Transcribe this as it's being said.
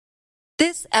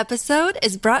This episode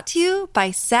is brought to you by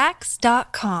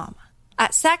Sax.com.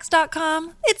 At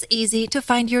Sax.com, it's easy to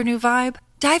find your new vibe.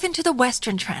 Dive into the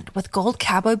Western trend with gold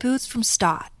cowboy boots from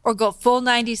Stott, or go full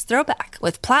 90s throwback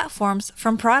with platforms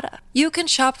from Prada. You can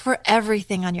shop for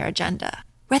everything on your agenda,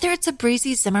 whether it's a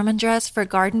breezy Zimmermann dress for a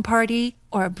garden party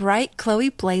or a bright Chloe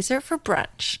blazer for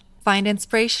brunch. Find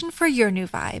inspiration for your new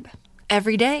vibe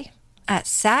every day at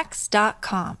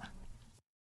Sax.com.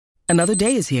 Another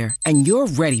day is here, and you're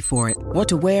ready for it. What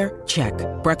to wear? Check.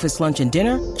 Breakfast, lunch, and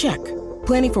dinner? Check.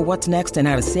 Planning for what's next and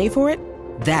how to save for it?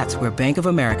 That's where Bank of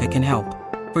America can help.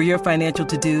 For your financial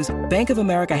to-dos, Bank of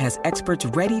America has experts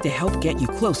ready to help get you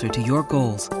closer to your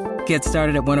goals. Get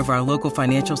started at one of our local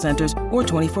financial centers or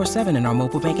 24/7 in our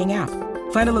mobile banking app.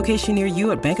 Find a location near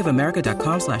you at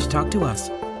bankofamerica.com/talktous.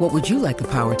 What would you like the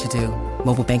power to do?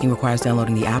 Mobile banking requires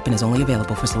downloading the app and is only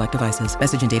available for select devices.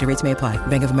 Message and data rates may apply.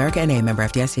 Bank of America N.A., member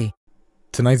FDIC.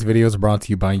 Tonight's video is brought to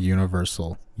you by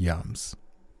Universal Yums.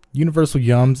 Universal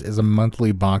Yums is a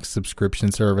monthly box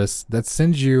subscription service that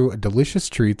sends you delicious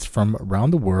treats from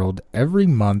around the world every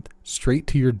month straight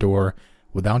to your door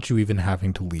without you even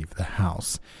having to leave the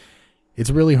house. It's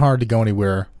really hard to go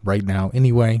anywhere right now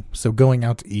anyway, so going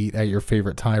out to eat at your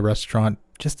favorite Thai restaurant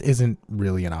just isn't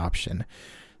really an option.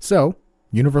 So,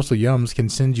 Universal Yums can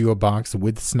send you a box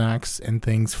with snacks and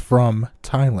things from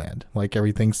Thailand, like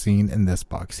everything seen in this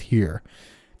box here.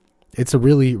 It's a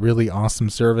really, really awesome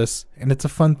service, and it's a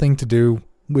fun thing to do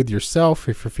with yourself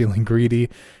if you're feeling greedy,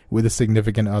 with a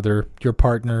significant other, your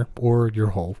partner, or your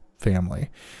whole family.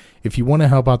 If you want to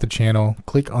help out the channel,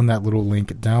 click on that little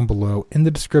link down below in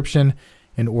the description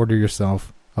and order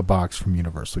yourself a box from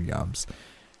Universal Yums.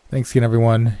 Thanks again,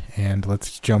 everyone, and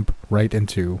let's jump right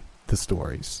into the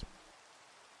stories.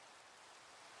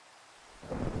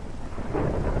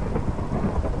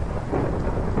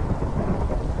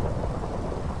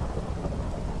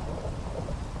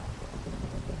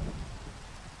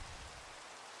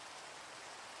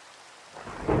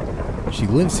 She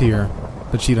lives here,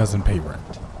 but she doesn't pay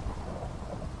rent.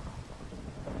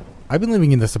 I've been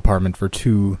living in this apartment for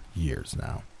 2 years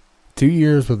now. 2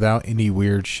 years without any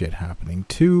weird shit happening.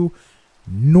 2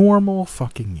 normal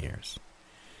fucking years.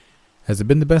 Has it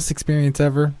been the best experience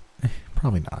ever?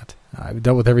 Probably not. I've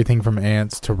dealt with everything from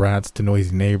ants to rats to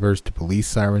noisy neighbors to police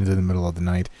sirens in the middle of the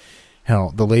night.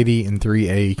 Hell, the lady in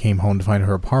 3A came home to find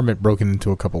her apartment broken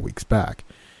into a couple weeks back.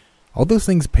 All those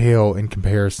things pale in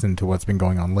comparison to what's been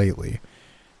going on lately.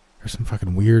 There's some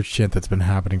fucking weird shit that's been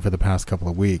happening for the past couple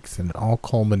of weeks, and it all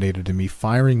culminated in me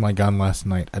firing my gun last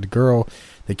night at a girl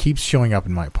that keeps showing up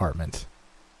in my apartment.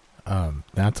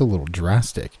 That's a little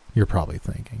drastic, you're probably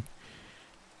thinking.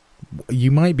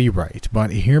 You might be right,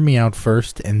 but hear me out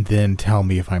first and then tell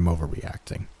me if I'm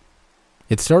overreacting.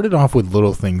 It started off with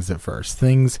little things at first,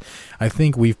 things I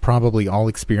think we've probably all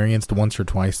experienced once or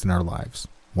twice in our lives.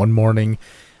 One morning,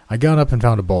 I got up and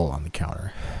found a bowl on the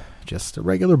counter. Just a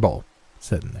regular bowl,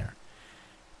 sitting there.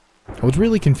 I was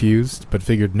really confused, but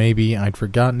figured maybe I'd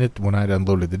forgotten it when I'd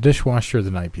unloaded the dishwasher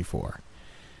the night before.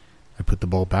 I put the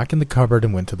bowl back in the cupboard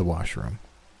and went to the washroom.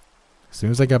 As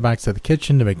soon as I got back to the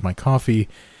kitchen to make my coffee,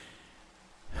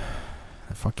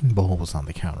 the fucking bowl was on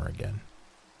the counter again.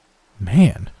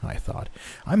 Man, I thought,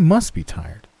 I must be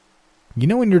tired. You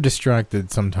know when you're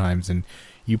distracted sometimes and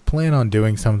you plan on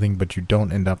doing something but you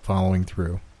don't end up following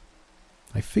through?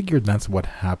 I figured that's what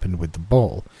happened with the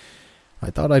bowl.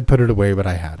 I thought I'd put it away, but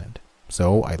I hadn't.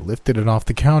 So I lifted it off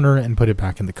the counter and put it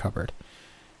back in the cupboard.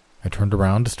 I turned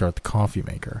around to start the coffee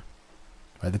maker.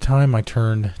 By the time I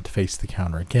turned to face the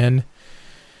counter again,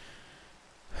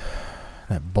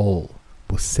 that bowl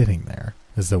was sitting there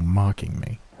as though mocking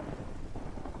me.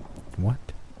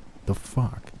 What the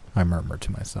fuck? I murmured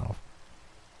to myself.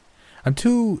 I'm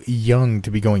too young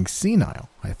to be going senile,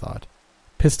 I thought.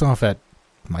 Pissed off at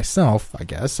myself, I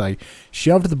guess, I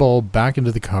shoved the bowl back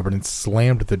into the cupboard and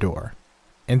slammed the door.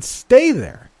 And stay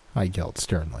there, I yelled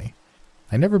sternly.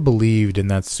 I never believed in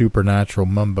that supernatural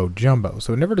mumbo-jumbo,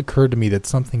 so it never occurred to me that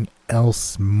something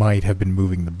else might have been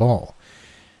moving the ball.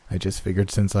 I just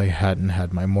figured since I hadn't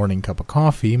had my morning cup of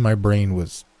coffee, my brain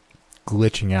was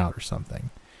glitching out or something.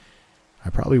 I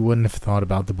probably wouldn't have thought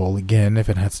about the bowl again if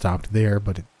it had stopped there,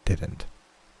 but it didn't.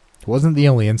 It wasn't the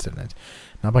only incident,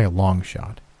 not by a long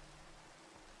shot.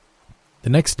 The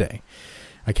next day,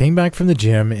 I came back from the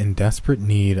gym in desperate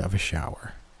need of a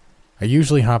shower. I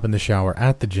usually hop in the shower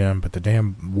at the gym, but the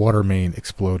damn water main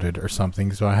exploded or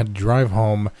something, so I had to drive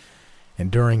home,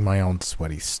 enduring my own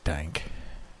sweaty stank.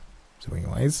 So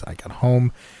anyways, I got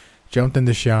home, jumped in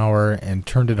the shower, and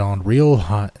turned it on real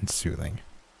hot and soothing.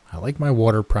 I like my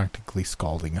water practically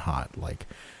scalding hot, like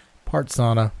part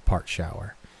sauna, part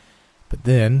shower. But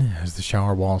then, as the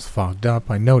shower walls fogged up,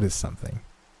 I noticed something.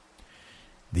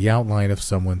 The outline of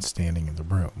someone standing in the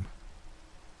room.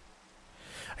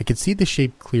 I could see the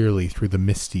shape clearly through the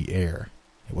misty air.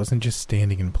 It wasn't just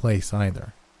standing in place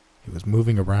either. It was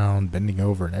moving around, bending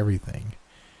over and everything.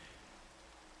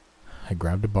 I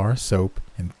grabbed a bar of soap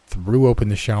and threw open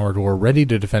the shower door, ready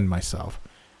to defend myself.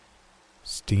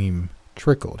 Steam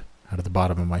trickled out of the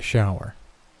bottom of my shower.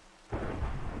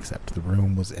 Except the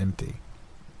room was empty.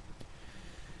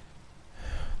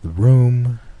 The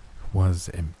room was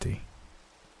empty.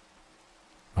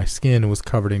 My skin was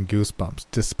covered in goosebumps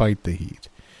despite the heat.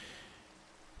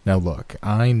 Now look,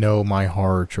 I know my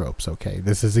horror tropes, okay?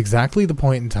 This is exactly the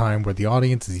point in time where the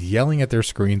audience is yelling at their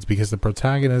screens because the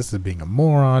protagonist is being a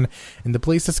moron and the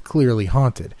place is clearly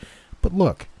haunted. But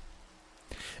look,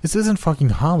 this isn't fucking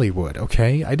Hollywood,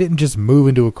 okay? I didn't just move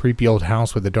into a creepy old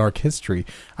house with a dark history.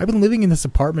 I've been living in this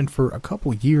apartment for a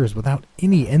couple years without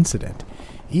any incident.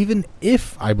 Even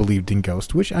if I believed in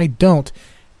ghosts, which I don't,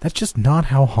 that's just not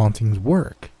how hauntings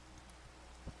work.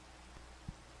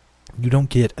 You don't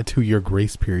get a 2-year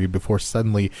grace period before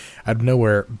suddenly, out of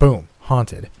nowhere, boom,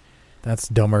 haunted. That's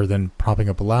dumber than propping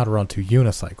up a ladder on 2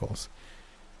 unicycles.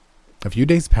 A few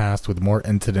days passed with more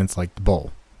incidents like the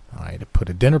bowl. I'd put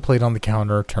a dinner plate on the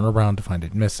counter, turn around to find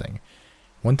it missing.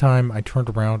 One time, I turned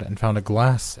around and found a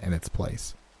glass in its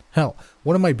place. Hell,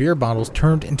 one of my beer bottles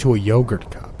turned into a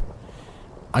yogurt cup.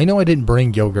 I know I didn't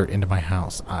bring yogurt into my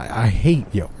house. I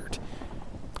hate yogurt.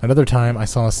 Another time, I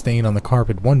saw a stain on the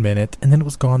carpet 1 minute, and then it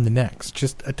was gone the next.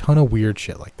 Just a ton of weird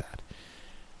shit like that.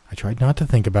 I tried not to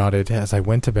think about it as I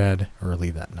went to bed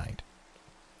early that night.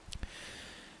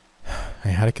 I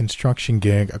had a construction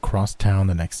gig across town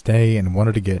the next day and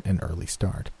wanted to get an early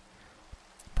start.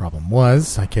 Problem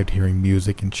was, I kept hearing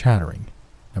music and chattering.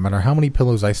 No matter how many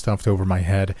pillows I stuffed over my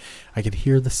head, I could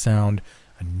hear the sound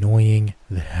annoying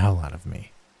the hell out of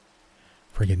me.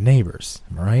 Friggin' neighbors,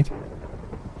 am I right?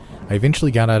 I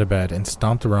eventually got out of bed and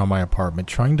stomped around my apartment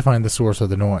trying to find the source of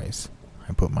the noise.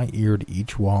 I put my ear to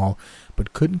each wall,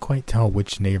 but couldn't quite tell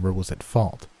which neighbor was at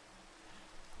fault.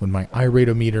 When my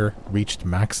iratometer reached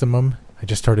maximum, I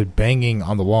just started banging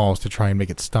on the walls to try and make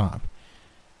it stop.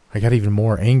 I got even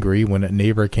more angry when a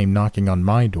neighbor came knocking on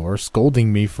my door,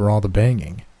 scolding me for all the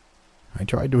banging. I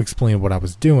tried to explain what I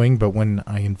was doing, but when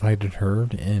I invited her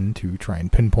in to try and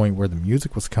pinpoint where the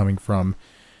music was coming from,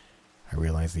 I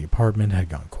realized the apartment had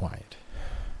gone quiet.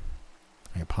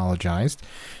 I apologized,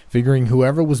 figuring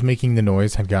whoever was making the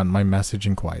noise had gotten my message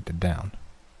and quieted down.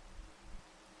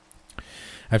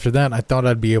 After that, I thought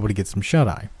I'd be able to get some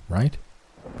shut-eye, right?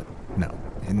 But no.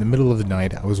 In the middle of the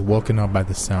night, I was woken up by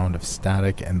the sound of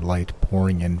static and light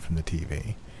pouring in from the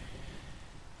TV.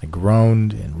 I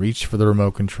groaned and reached for the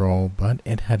remote control, but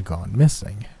it had gone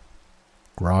missing.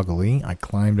 Groggily, I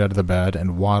climbed out of the bed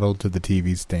and waddled to the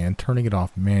TV stand, turning it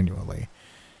off manually.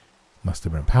 Must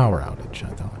have been a power outage,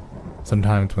 I thought.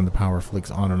 Sometimes when the power flicks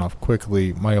on and off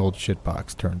quickly, my old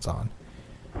shitbox turns on.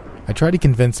 I tried to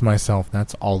convince myself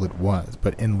that's all it was,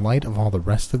 but in light of all the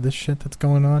rest of this shit that's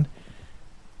going on,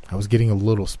 I was getting a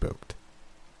little spooked.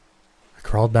 I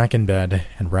crawled back in bed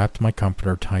and wrapped my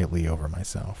comforter tightly over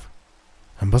myself.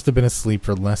 I must have been asleep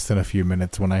for less than a few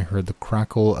minutes when I heard the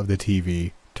crackle of the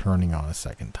TV turning on a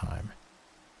second time.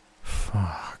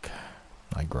 Fuck,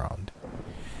 I groaned.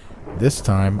 This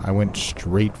time, I went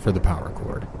straight for the power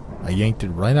cord. I yanked it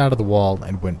right out of the wall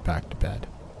and went back to bed.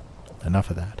 Enough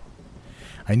of that.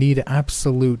 I need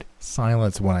absolute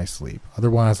silence when I sleep,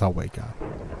 otherwise I'll wake up.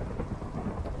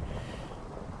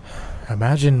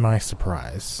 Imagine my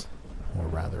surprise, or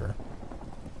rather,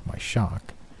 my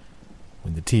shock,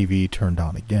 when the TV turned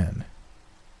on again.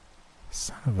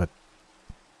 Son of a...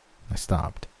 I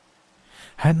stopped.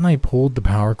 Hadn't I pulled the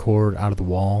power cord out of the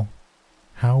wall?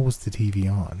 How was the TV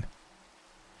on?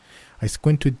 I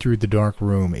squinted through the dark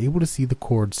room, able to see the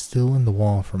cord still in the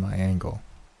wall from my angle.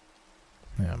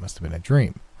 Yeah, it must have been a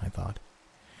dream, I thought.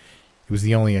 It was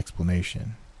the only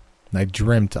explanation. I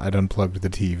dreamt I'd unplugged the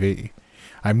TV.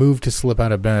 I moved to slip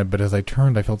out of bed, but as I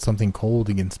turned, I felt something cold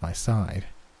against my side.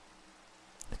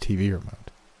 The TV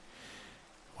remote.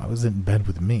 Why was it in bed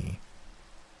with me?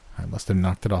 I must have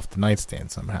knocked it off the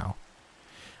nightstand somehow.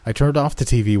 I turned off the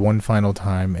TV one final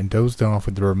time and dozed off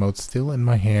with the remote still in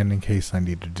my hand in case I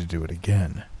needed to do it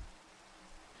again.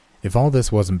 If all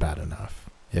this wasn't bad enough,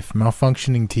 if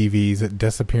malfunctioning TVs,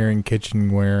 disappearing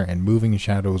kitchenware, and moving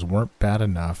shadows weren't bad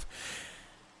enough,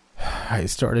 I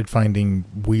started finding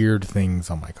weird things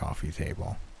on my coffee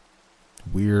table.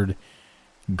 Weird,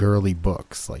 girly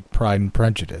books like Pride and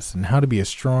Prejudice and How to Be a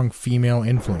Strong Female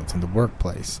Influence in the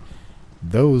Workplace.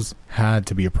 Those had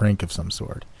to be a prank of some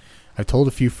sort. I've told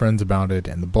a few friends about it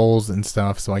and the bowls and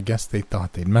stuff, so I guess they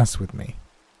thought they'd mess with me.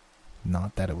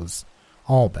 Not that it was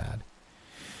all bad.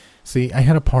 See, I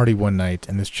had a party one night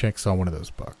and this chick saw one of those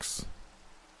books.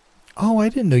 "Oh, I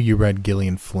didn't know you read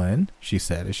Gillian Flynn," she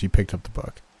said as she picked up the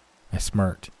book. I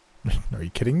smirked. "Are you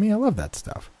kidding me? I love that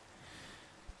stuff."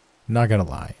 Not gonna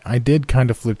lie, I did kind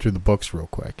of flip through the books real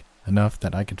quick, enough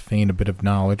that I could feign a bit of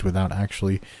knowledge without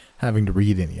actually having to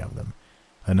read any of them,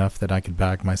 enough that I could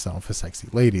bag myself a sexy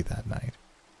lady that night.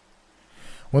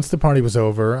 Once the party was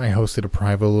over, I hosted a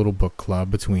private little book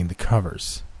club between the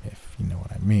covers, if you know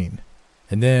what I mean.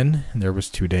 And then, there was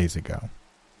 2 days ago.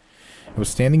 I was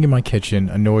standing in my kitchen,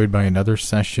 annoyed by another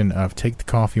session of take the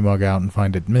coffee mug out and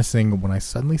find it missing, when I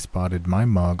suddenly spotted my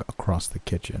mug across the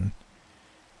kitchen.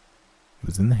 It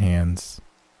was in the hands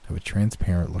of a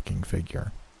transparent-looking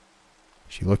figure.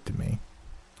 She looked at me.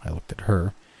 I looked at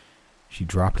her. She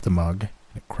dropped the mug,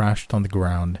 and it crashed on the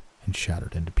ground and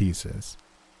shattered into pieces.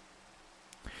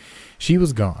 She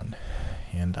was gone,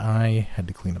 and I had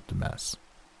to clean up the mess.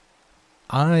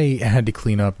 I had to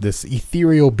clean up this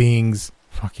ethereal being's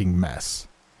fucking mess.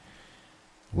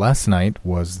 Last night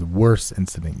was the worst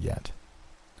incident yet.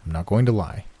 I'm not going to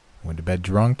lie. I went to bed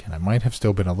drunk, and I might have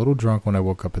still been a little drunk when I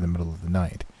woke up in the middle of the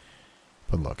night.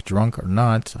 But look, drunk or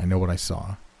not, I know what I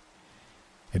saw.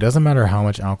 It doesn't matter how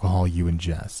much alcohol you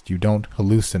ingest. You don't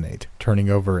hallucinate, turning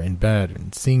over in bed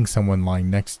and seeing someone lying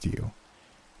next to you.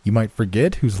 You might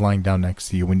forget who's lying down next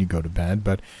to you when you go to bed,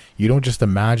 but you don't just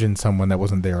imagine someone that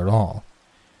wasn't there at all.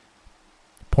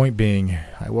 Point being,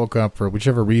 I woke up for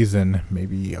whichever reason,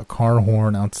 maybe a car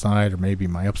horn outside, or maybe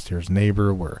my upstairs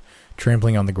neighbor were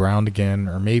trampling on the ground again,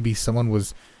 or maybe someone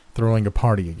was throwing a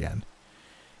party again.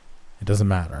 It doesn't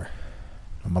matter.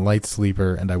 I'm a light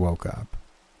sleeper, and I woke up.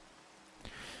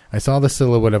 I saw the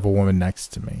silhouette of a woman next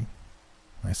to me.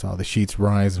 I saw the sheets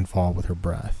rise and fall with her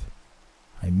breath.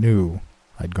 I knew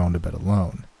I'd gone to bed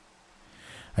alone.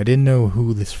 I didn't know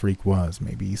who this freak was,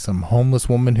 maybe some homeless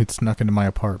woman who'd snuck into my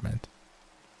apartment.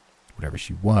 Whatever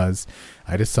she was,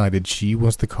 I decided she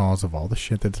was the cause of all the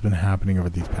shit that's been happening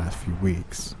over these past few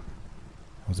weeks.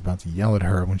 I was about to yell at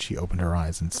her when she opened her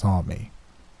eyes and saw me.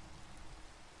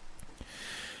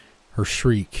 Her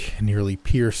shriek nearly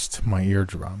pierced my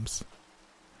eardrums.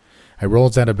 I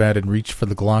rolled out of bed and reached for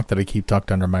the Glock that I keep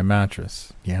tucked under my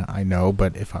mattress. Yeah, I know,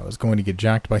 but if I was going to get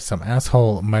jacked by some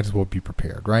asshole, I might as well be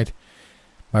prepared, right?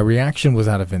 My reaction was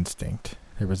out of instinct.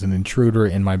 There was an intruder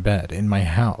in my bed, in my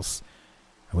house.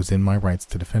 I was in my rights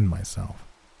to defend myself.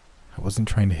 I wasn't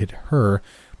trying to hit her,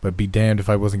 but be damned if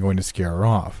I wasn't going to scare her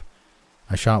off.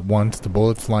 I shot once, the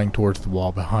bullet flying towards the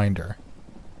wall behind her.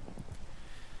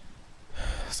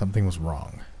 Something was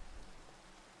wrong.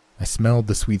 I smelled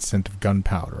the sweet scent of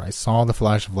gunpowder. I saw the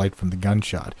flash of light from the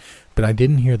gunshot, but I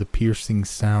didn't hear the piercing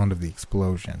sound of the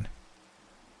explosion.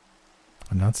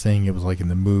 I'm not saying it was like in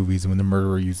the movies when the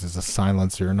murderer uses a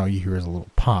silencer and all you hear is a little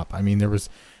pop. I mean, there was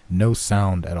no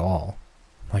sound at all.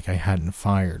 Like I hadn't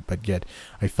fired, but yet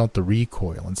I felt the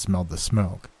recoil and smelled the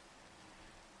smoke.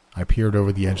 I peered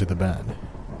over the edge of the bed.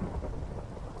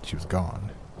 She was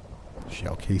gone. The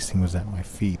shell casing was at my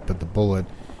feet, but the bullet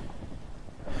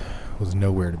was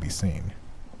nowhere to be seen.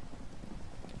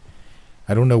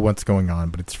 I don't know what's going on,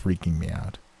 but it's freaking me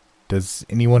out. Does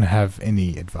anyone have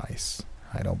any advice?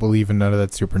 I don't believe in none of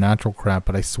that supernatural crap,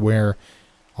 but I swear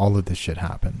all of this shit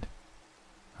happened.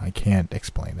 I can't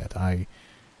explain it. I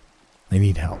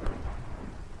need help.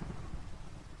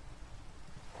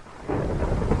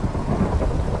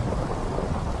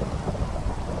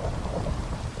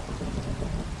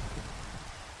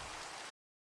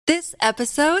 This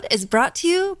episode is brought to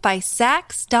you by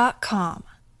Sax.com.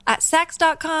 At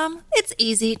Sax.com, it's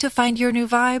easy to find your new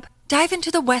vibe. Dive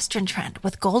into the Western trend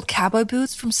with gold cowboy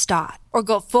boots from Stott, or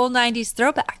go full 90s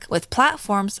throwback with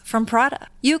platforms from Prada.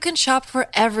 You can shop for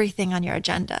everything on your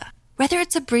agenda, whether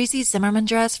it's a breezy Zimmermann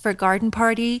dress for a garden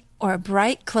party or a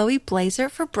bright Chloe blazer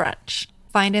for brunch.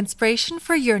 Find inspiration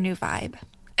for your new vibe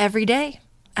every day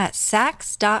at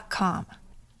Sax.com.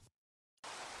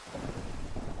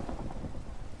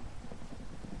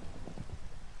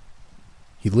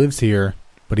 He lives here,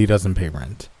 but he doesn't pay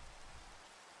rent.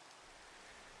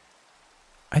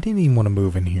 I didn't even want to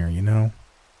move in here, you know?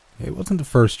 It wasn't the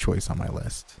first choice on my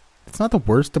list. It's not the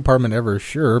worst apartment ever,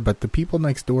 sure, but the people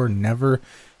next door never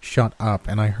shut up,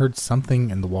 and I heard something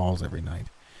in the walls every night.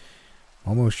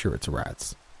 I'm almost sure it's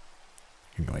rats.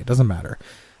 Anyway, it doesn't matter.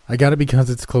 I got it because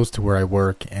it's close to where I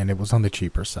work, and it was on the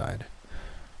cheaper side.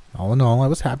 All in all, I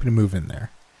was happy to move in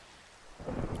there.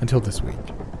 Until this week.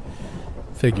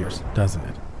 Figures, doesn't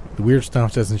it? The weird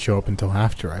stuff doesn't show up until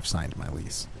after I've signed my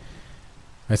lease.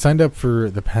 I signed up for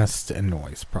the pest and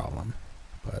noise problem.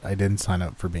 but I didn't sign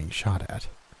up for being shot at.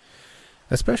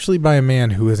 Especially by a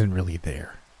man who isn't really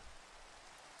there.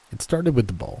 It started with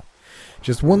the bowl.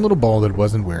 Just one little bowl that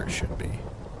wasn't where it should be.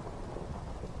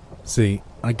 See,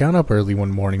 I got up early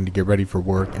one morning to get ready for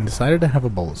work and decided to have a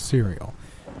bowl of cereal,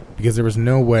 because there was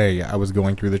no way I was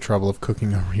going through the trouble of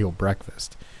cooking a real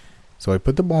breakfast. So I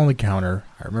put the bowl on the counter.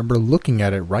 I remember looking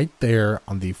at it right there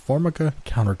on the Formica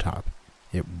countertop.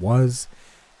 It was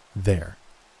there.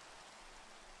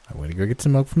 I went to go get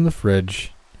some milk from the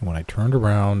fridge, and when I turned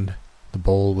around, the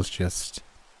bowl was just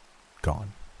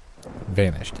gone.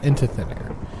 Vanished into thin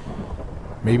air.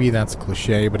 Maybe that's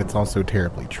cliche, but it's also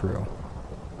terribly true.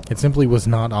 It simply was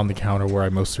not on the counter where I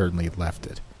most certainly had left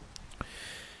it.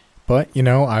 But,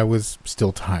 I was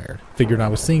still tired. Figured I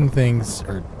was seeing things,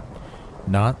 or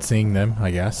not seeing them,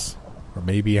 I guess. Or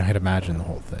maybe I had imagined the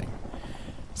whole thing.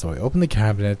 So I opened the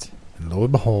cabinet, and lo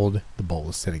and behold, the bowl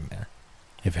was sitting there.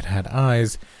 If it had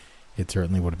eyes, it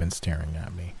certainly would have been staring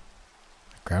at me.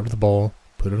 I grabbed the bowl,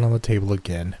 put it on the table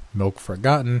again, milk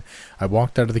forgotten. I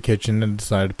walked out of the kitchen and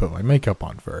decided to put my makeup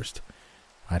on first.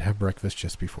 I'd have breakfast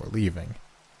just before leaving.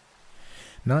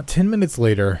 Not 10 minutes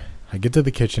later, I get to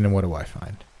the kitchen and what do I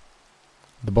find?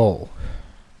 The bowl.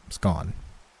 It's gone.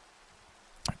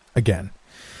 Again.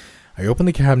 I open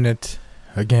the cabinet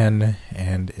again,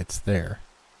 and it's there.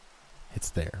 It's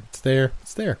there. It's there.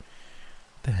 It's there.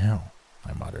 What the hell?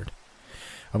 I muttered.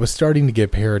 I was starting to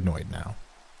get paranoid now.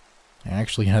 I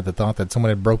actually had the thought that someone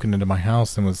had broken into my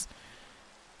house and was...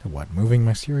 moving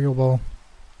my cereal bowl?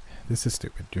 This is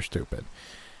stupid. You're stupid.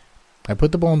 I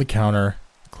put the bowl on the counter,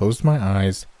 closed my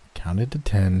eyes, counted to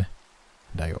 10,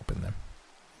 and I opened them.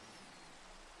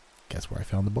 Guess where I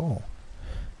found the bowl?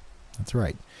 That's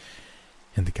right.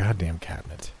 In the goddamn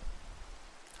cabinet.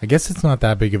 I guess it's not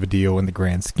that big of a deal in the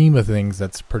grand scheme of things.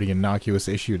 That's a pretty innocuous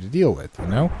issue to deal with,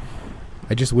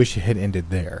 I just wish it had ended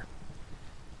there.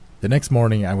 The next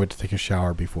morning, I went to take a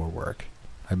shower before work.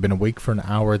 I'd been awake for an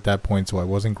hour at that point, so I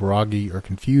wasn't groggy or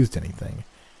confused anything.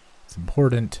 It's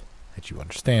important that you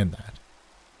understand that.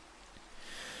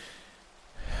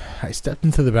 I stepped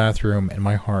into the bathroom, and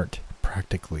my heart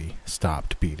practically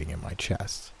stopped beating in my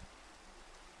chest.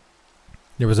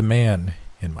 There was a man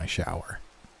in my shower.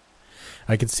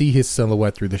 I could see his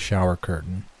silhouette through the shower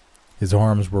curtain. His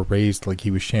arms were raised like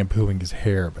he was shampooing his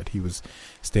hair, but he was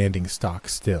standing stock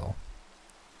still.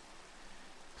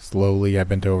 Slowly, I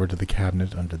bent over to the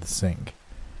cabinet under the sink.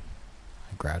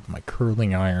 I grabbed my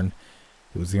curling iron.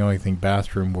 It was the only thing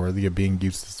bathroom worthy of being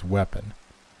used as a weapon.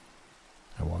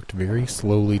 I walked very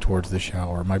slowly towards the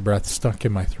shower, my breath stuck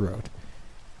in my throat.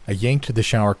 I yanked the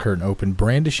shower curtain open,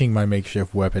 brandishing my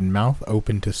makeshift weapon, mouth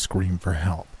open to scream for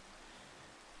help.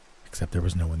 Except there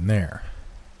was no one there.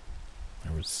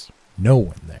 There was no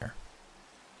one there.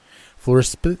 For a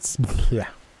split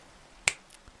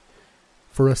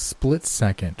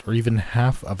second, or even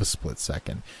half of a split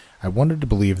second, I wanted to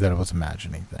believe that I was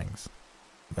imagining things.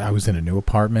 I was in a new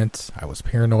apartment. I was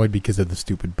paranoid because of the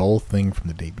stupid bowl thing from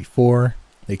the day before.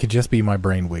 It could just be my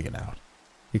brain wigging out.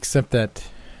 Except that,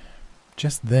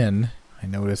 just then, I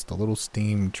noticed a little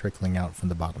steam trickling out from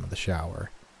the bottom of the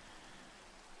shower.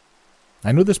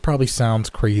 I know this probably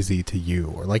sounds crazy to you,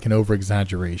 or like an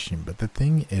over-exaggeration, but the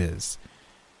thing is,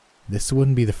 this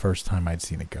wouldn't be the first time I'd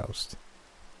seen a ghost.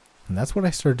 And that's what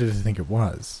I started to think it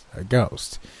was, a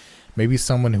ghost. Maybe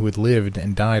someone who had lived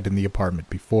and died in the apartment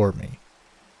before me.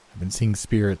 I've been seeing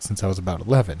spirits since I was about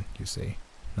 11, you see.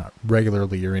 Not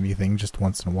regularly or anything, just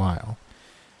once in a while.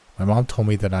 My mom told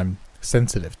me that I'm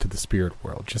sensitive to the spirit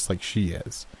world, just like she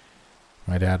is.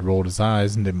 My dad rolled his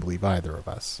eyes and didn't believe either of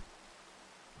us.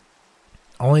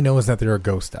 All I know is that there are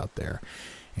ghosts out there,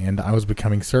 and I was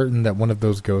becoming certain that one of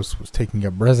those ghosts was taking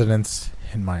up residence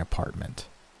in my apartment.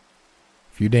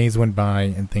 A few days went by,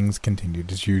 and things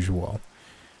continued as usual.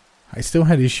 I still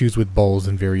had issues with bowls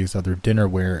and various other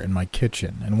dinnerware in my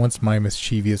kitchen, and once my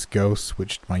mischievous ghost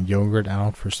switched my yogurt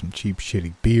out for some cheap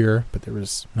shitty beer, but there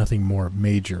was nothing more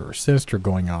major or sinister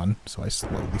going on, so I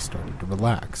slowly started to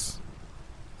relax.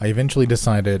 I eventually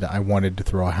decided I wanted to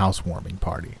throw a housewarming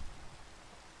party.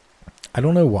 I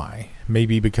don't know why.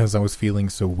 Maybe because I was feeling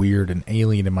so weird and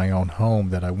alien in my own home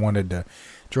that I wanted to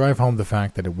drive home the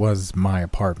fact that it was my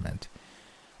apartment.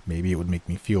 Maybe it would make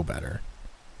me feel better.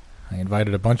 I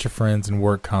invited a bunch of friends and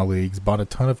work colleagues, bought a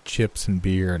ton of chips and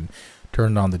beer, and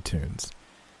turned on the tunes.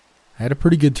 I had a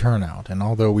pretty good turnout, and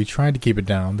although we tried to keep it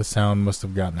down, the sound must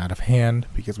have gotten out of hand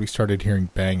because we started hearing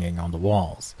banging on the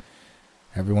walls.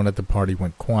 Everyone at the party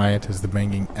went quiet as the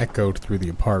banging echoed through the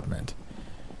apartment.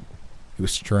 It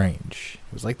was strange.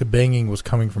 It was like the banging was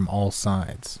coming from all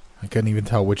sides. I couldn't even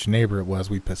tell which neighbor it was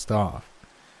we pissed off.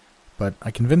 But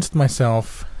I convinced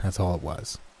myself that's all it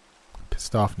was.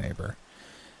 pissed off neighbor.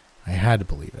 I had to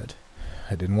believe it.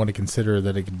 I didn't want to consider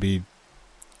that it could be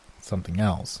something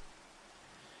else.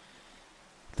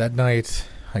 That night,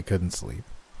 I couldn't sleep.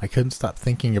 I couldn't stop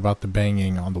thinking about the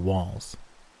banging on the walls.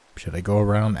 Should I go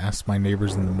around and ask my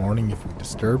neighbors in the morning if we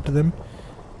disturbed them?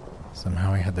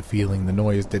 Somehow I had the feeling the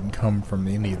noise didn't come from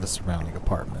any of the surrounding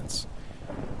apartments.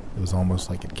 It was almost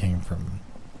like it came from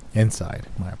inside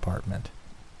my apartment.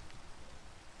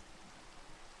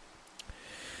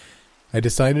 I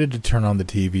decided to turn on the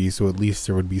TV so at least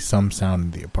there would be some sound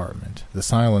in the apartment. The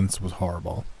silence was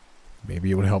horrible.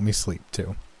 Maybe it would help me sleep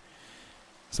too.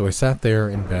 So I sat there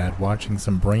in bed watching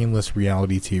some brainless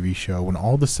reality TV show when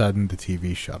all of a sudden the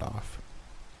TV shut off.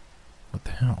 What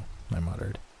the hell? I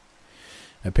muttered.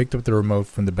 I picked up the remote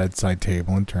from the bedside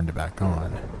table and turned it back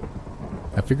on.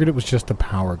 I figured it was just a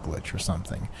power glitch or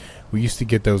something. We used to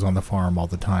get those on the farm all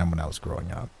the time when I was growing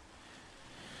up.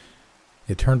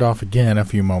 It turned off again a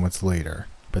few moments later,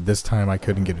 but this time I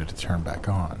couldn't get it to turn back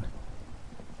on.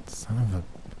 Son of a...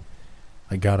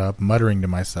 I got up, muttering to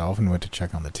myself, and went to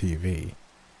check on the TV.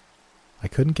 I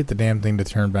couldn't get the damn thing to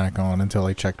turn back on until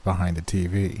I checked behind the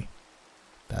TV.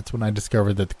 That's when I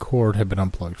discovered that the cord had been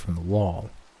unplugged from the wall.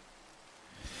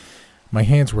 My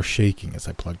hands were shaking as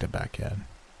I plugged it back in.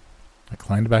 I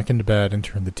climbed back into bed and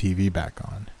turned the TV back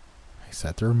on. I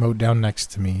set the remote down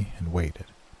next to me and waited.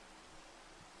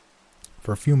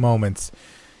 For a few moments,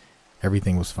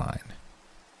 everything was fine.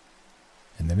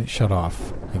 And then it shut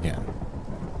off again.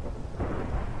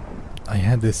 I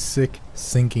had this sick,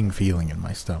 sinking feeling in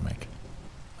my stomach.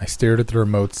 I stared at the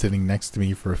remote sitting next to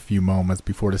me for a few moments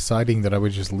before deciding that I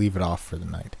would just leave it off for the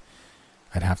night.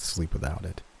 I'd have to sleep without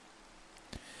it.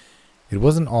 It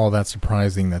wasn't all that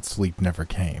surprising that sleep never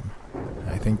came.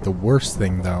 I think the worst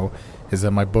thing, though, is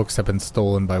that my books have been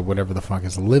stolen by whatever the fuck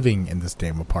is living in this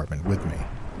damn apartment with me.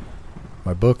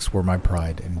 My books were my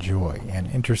pride and joy, and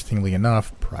interestingly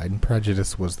enough, Pride and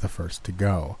Prejudice was the first to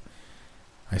go.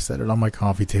 I set it on my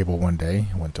coffee table one day,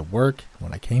 went to work.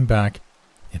 When I came back,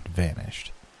 it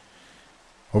vanished.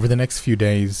 Over the next few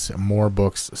days, more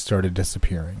books started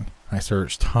disappearing. I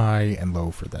searched high and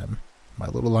low for them. My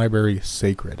little library is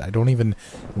sacred. I don't even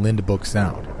lend books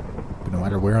out. But no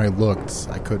matter where I looked,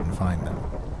 I couldn't find them.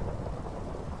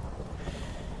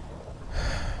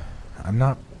 I'm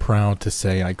not proud to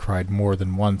say I cried more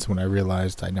than once when I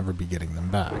realized I'd never be getting them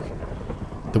back.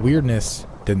 The weirdness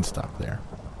didn't stop there.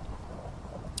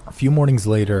 A few mornings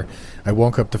later, I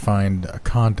woke up to find a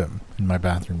condom in my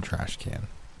bathroom trash can.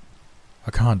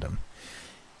 A condom.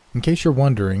 In case you're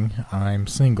wondering, I'm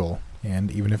single, and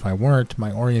even if I weren't,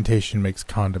 my orientation makes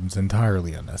condoms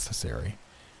entirely unnecessary.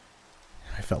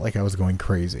 I felt like I was going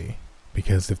crazy,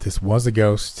 because if this was a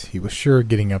ghost, he was sure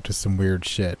getting up to some weird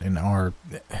shit in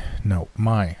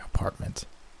my apartment.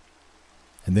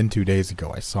 And then 2 days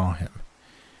ago, I saw him.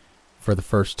 For the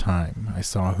first time, I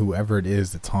saw whoever it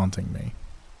is that's haunting me.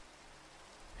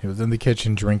 He was in the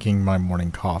kitchen drinking my morning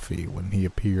coffee when he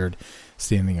appeared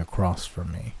standing across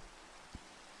from me.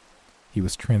 He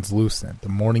was translucent, the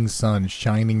morning sun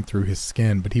shining through his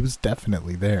skin, but he was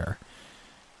definitely there.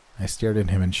 I stared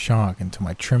at him in shock until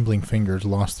my trembling fingers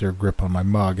lost their grip on my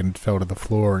mug and fell to the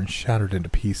floor and shattered into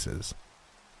pieces.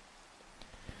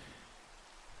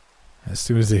 As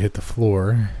soon as it hit the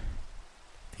floor,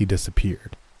 he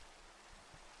disappeared.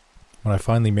 When I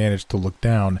finally managed to look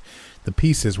down, the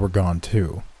pieces were gone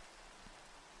too.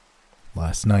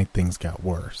 Last night things got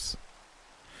worse.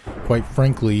 Quite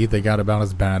frankly, they got about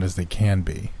as bad as they can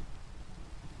be.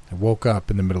 I woke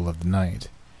up in the middle of the night,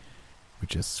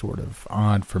 which is sort of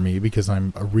odd for me because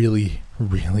I'm a really,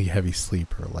 really heavy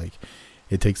sleeper. Like,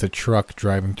 it takes a truck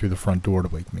driving through the front door to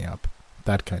wake me up.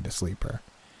 That kind of sleeper.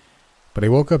 But I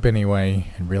woke up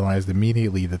anyway and realized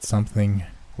immediately that something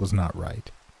was not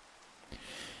right.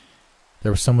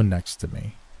 There was someone next to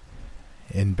me,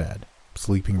 in bed,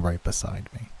 sleeping right beside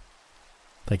me.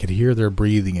 I could hear their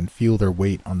breathing and feel their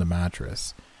weight on the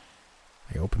mattress.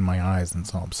 I opened my eyes and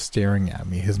saw him staring at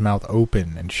me, his mouth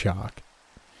open in shock.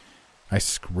 I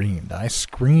screamed. I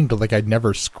screamed like I'd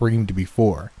never screamed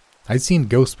before. I'd seen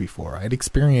ghosts before. I'd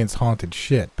experienced haunted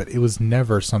shit, but it was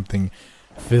never something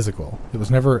physical. It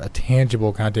was never a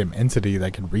tangible goddamn entity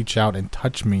that could reach out and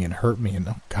touch me and hurt me. And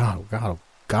oh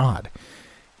God.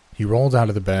 He rolled out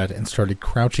of the bed and started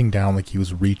crouching down like he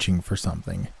was reaching for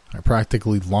something. I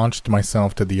practically launched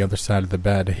myself to the other side of the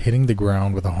bed, hitting the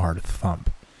ground with a hard thump.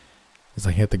 As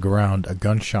I hit the ground, a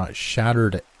gunshot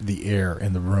shattered the air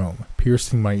in the room,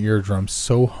 piercing my eardrums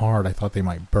so hard I thought they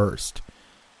might burst.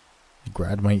 I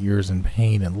grabbed my ears in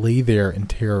pain and lay there in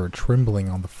terror, trembling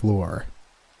on the floor.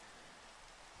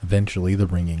 Eventually, the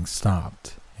ringing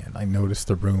stopped, and I noticed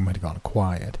the room had gone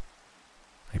quiet.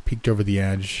 I peeked over the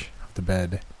edge of the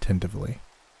bed tentatively.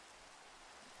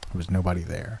 There was nobody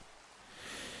there.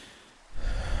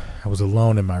 I was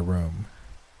alone in my room.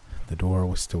 The door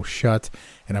was still shut,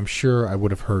 and I'm sure I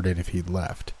would have heard it if he'd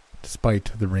left,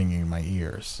 despite the ringing in my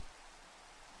ears.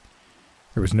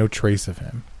 There was no trace of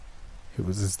him. It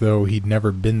was as though he'd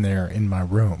never been there in my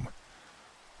room.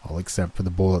 All except for the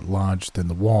bullet lodged in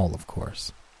the wall, of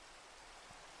course.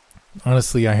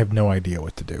 Honestly, I have no idea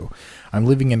what to do. I'm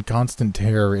living in constant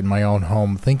terror in my own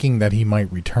home, thinking that he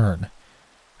might return.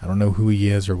 I don't know who he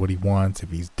is or what he wants,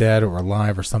 if he's dead or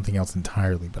alive or something else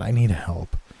entirely, but I need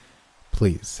help.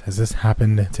 Please, has this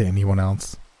happened to anyone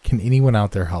else? Can anyone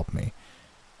out there help me?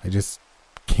 I just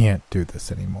can't do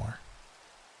this anymore.